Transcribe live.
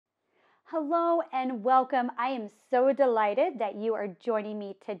Hello and welcome. I am so delighted that you are joining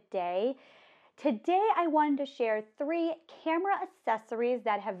me today. Today, I wanted to share 3 camera accessories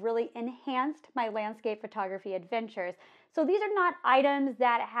that have really enhanced my landscape photography adventures. So these are not items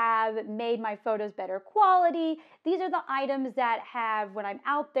that have made my photos better quality. These are the items that have, when I'm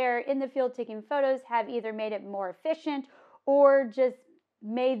out there in the field taking photos, have either made it more efficient or just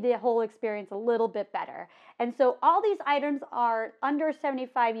made the whole experience a little bit better. And so all these items are under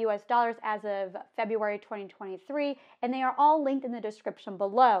 75 US dollars as of February 2023, and they are all linked in the description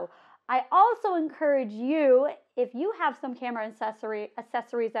below. I also encourage you, if you have some camera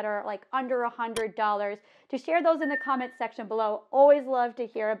accessories that are like under $100, to share those in the comment section below. Always love to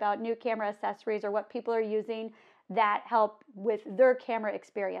hear about new camera accessories or what people are using that help with their camera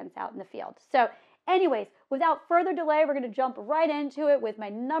experience out in the field. So anyways, without further delay, we're going to jump right into it with my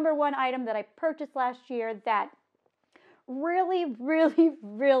number 1 item that I purchased last year that really,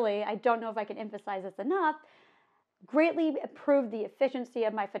 I don't know if I can emphasize this enough, greatly improved the efficiency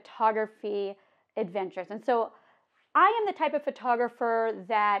of my photography adventures. And so I am the type of photographer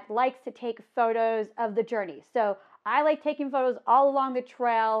that likes to take photos of the journey. So I like taking photos all along the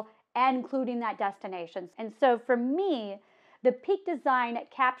trail and including that destination. And so for me, the Peak Design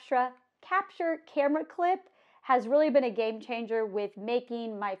Capture camera clip has really been a game changer with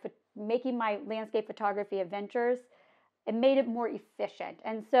making my landscape photography adventures. It made it more efficient.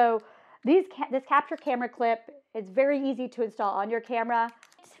 And so this capture camera clip is very easy to install on your camera.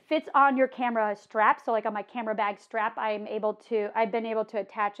 It fits on your camera strap. So like on my camera bag strap, I've been able to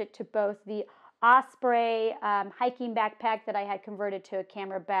attach it to both the Osprey hiking backpack that I had converted to a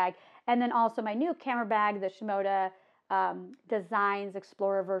camera bag, and then also my new camera bag, the Shimoda Designs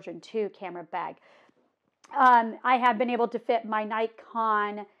Explorer version 2 camera bag. I have been able to fit my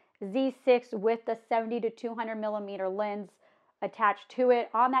Nikon Z6 with the 70 to 200 millimeter lens attached to it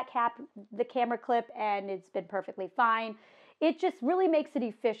on the camera clip, and it's been perfectly fine. It just really makes it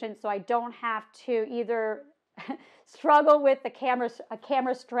efficient, so I don't have to either struggle with a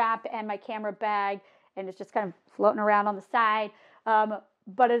camera strap and my camera bag, and it's just kind of floating around on the side.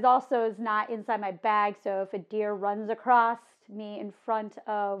 But it also is not inside my bag, so if a deer runs across me in front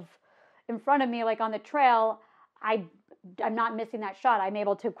of me, like on the trail, I'm not missing that shot. I'm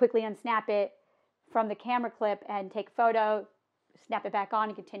able to quickly unsnap it from the camera clip and take a photo, snap it back on,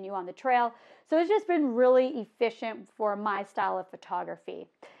 and continue on the trail. So it's just been really efficient for my style of photography.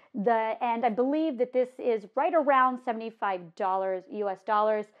 And I believe that this is right around $75 US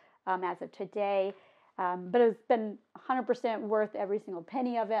dollars as of today. But it's been 100% worth every single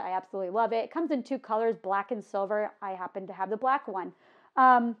penny of it. I absolutely love it. It comes in 2 colors, black and silver. I happen to have the black one.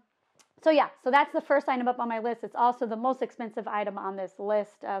 So that's the first item up on my list. It's also the most expensive item on this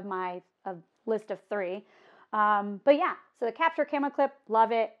list of my list of 3. But yeah, so the capture camera clip,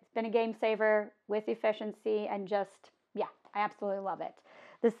 love it. It's been a game saver with efficiency and just, yeah, I absolutely love it.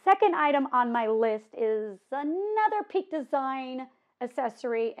 The second item on my list is another Peak Design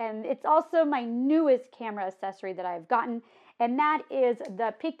accessory, and it's also my newest camera accessory that I've gotten, and that is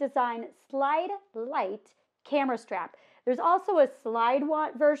the Peak Design Slide Light camera strap. There's also a slide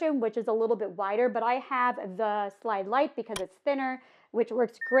version, which is a little bit wider, but I have the Slide Light because it's thinner, which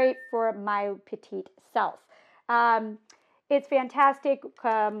works great for my petite self. It's fantastic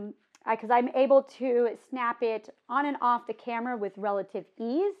because I'm able to snap it on and off the camera with relative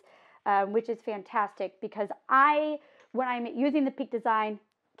ease, which is fantastic because when I'm using the Peak Design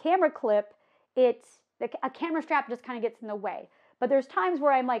camera clip, a camera strap just kind of gets in the way. But there's times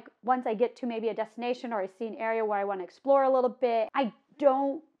where I'm like, once I get to maybe a destination or I see an area where I want to explore a little bit, I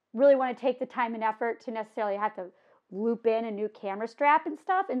don't really want to take the time and effort to necessarily have to loop in a new camera strap and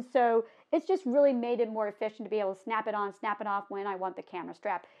stuff. And so it's just really made it more efficient to be able to snap it on, snap it off when I want the camera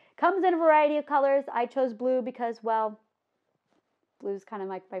strap. Comes in a variety of colors. I chose blue because, well, blue is kind of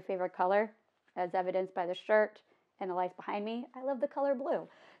like my favorite color, as evidenced by the shirt and the lights behind me. I love the color blue.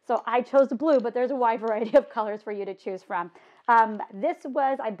 So I chose the blue, but there's a wide variety of colors for you to choose from. This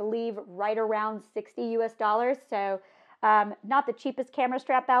was, I believe, right around 60 US dollars. So not the cheapest camera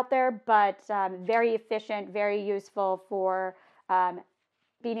strap out there, but very efficient, very useful for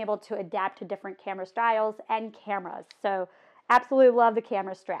being able to adapt to different camera styles and cameras. So absolutely love the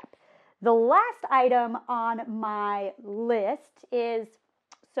camera strap. The last item on my list is,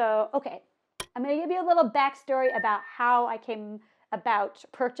 okay, I'm going to give you a little backstory about how I came about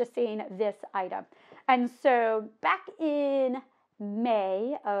purchasing this item. And so back in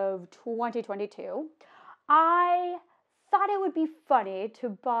May of 2022, I thought it would be funny to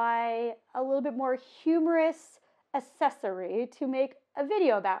buy a little bit more humorous accessory to make a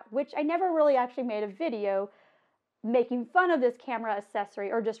video about, which I never really actually made a video making fun of this camera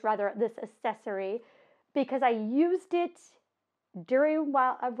accessory, or just rather this accessory, because I used it during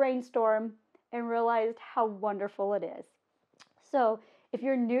a rainstorm and realized how wonderful it is. So if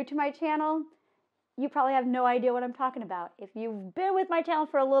you're new to my channel, you probably have no idea what I'm talking about. If you've been with my channel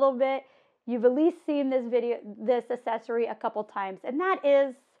for a little bit, you've at least seen this accessory a couple times, and that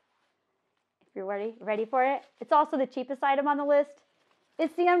is, if you're ready for it, it's also the cheapest item on the list.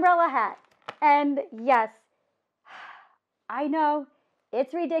 It's the umbrella hat. And yes, I know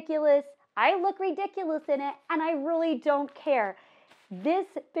it's ridiculous. I look ridiculous in it, and I really don't care. This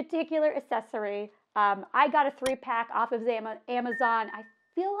particular accessory, I got a 3-pack off of Amazon. I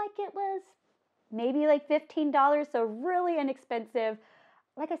feel like it was maybe like $15, so really inexpensive.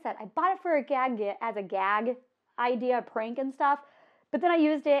 Like I said, I bought it for a gag, as a gag idea, a prank and stuff. But then I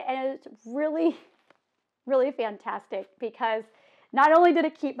used it, and it's really, really fantastic, because not only did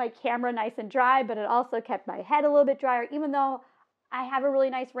it keep my camera nice and dry, but it also kept my head a little bit drier. Even though I have a really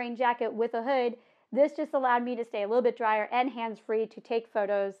nice rain jacket with a hood, this just allowed me to stay a little bit drier and hands-free to take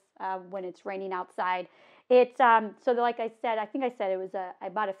photos when it's raining outside. It's so like I said, I think I said it was I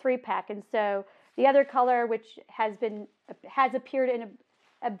bought a 3-pack, and so the other color, which has appeared in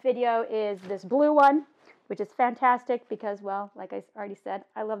a video, is this blue one, which is fantastic because, well, like I already said,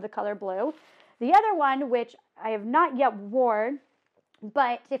 I love the color blue. The other one, which I have not yet worn,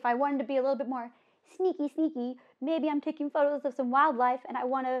 but if I wanted to be a little bit more sneaky, maybe I'm taking photos of some wildlife and I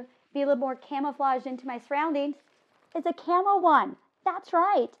want to be a little more camouflaged into my surroundings, it's a camo one. That's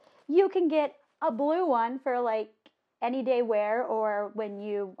right. You can get a blue one for like any day wear, or when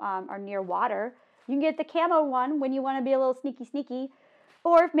you are near water. You can get the camo one when you want to be a little sneaky,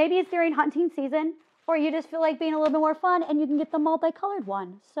 or maybe it's during hunting season, or you just feel like being a little bit more fun, and you can get the multicolored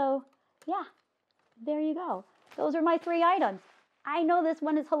one. So yeah, there you go. Those are my 3 items. I know this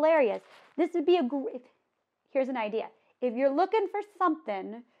one is hilarious. This would be here's an idea. If you're looking for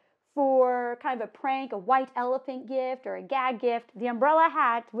something for kind of a prank, a white elephant gift, or a gag gift, the umbrella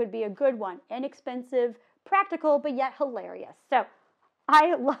hat would be a good one. Inexpensive, practical, but yet hilarious. So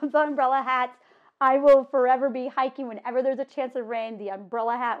I love the umbrella hats. I will forever be hiking whenever there's a chance of rain. The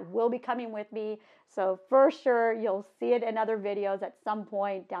umbrella hat will be coming with me. So for sure, you'll see it in other videos at some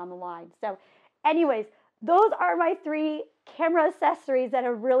point down the line. So anyways, those are my 3 camera accessories that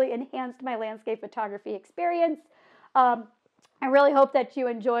have really enhanced my landscape photography experience. I really hope that you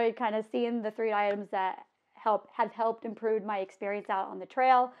enjoyed kind of seeing the 3 items that have helped improve my experience out on the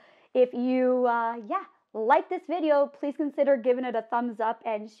trail. If you, like this video, please consider giving it a thumbs up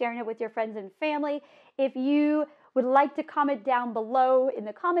and sharing it with your friends and family. If you would like to comment down below in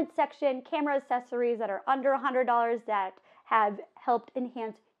the comment section camera accessories that are under $100 that have helped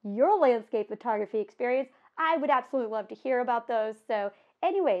enhance your landscape photography experience, I would absolutely love to hear about those. So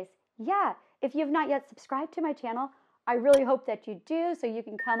anyways, yeah, if you have not yet subscribed to my channel, I really hope that you do, so you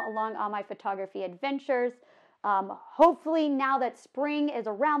can come along on my photography adventures. Hopefully now that spring is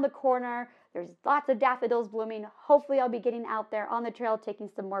around the corner, there's lots of daffodils blooming. Hopefully I'll be getting out there on the trail taking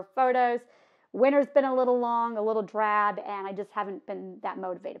some more photos. Winter's been a little long, a little drab, and I just haven't been that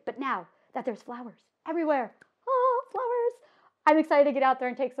motivated. But now that there's flowers everywhere, oh, flowers, I'm excited to get out there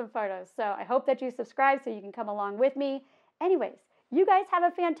and take some photos. So I hope that you subscribe so you can come along with me. Anyways, you guys have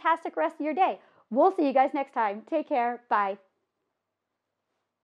a fantastic rest of your day. We'll see you guys next time. Take care. Bye.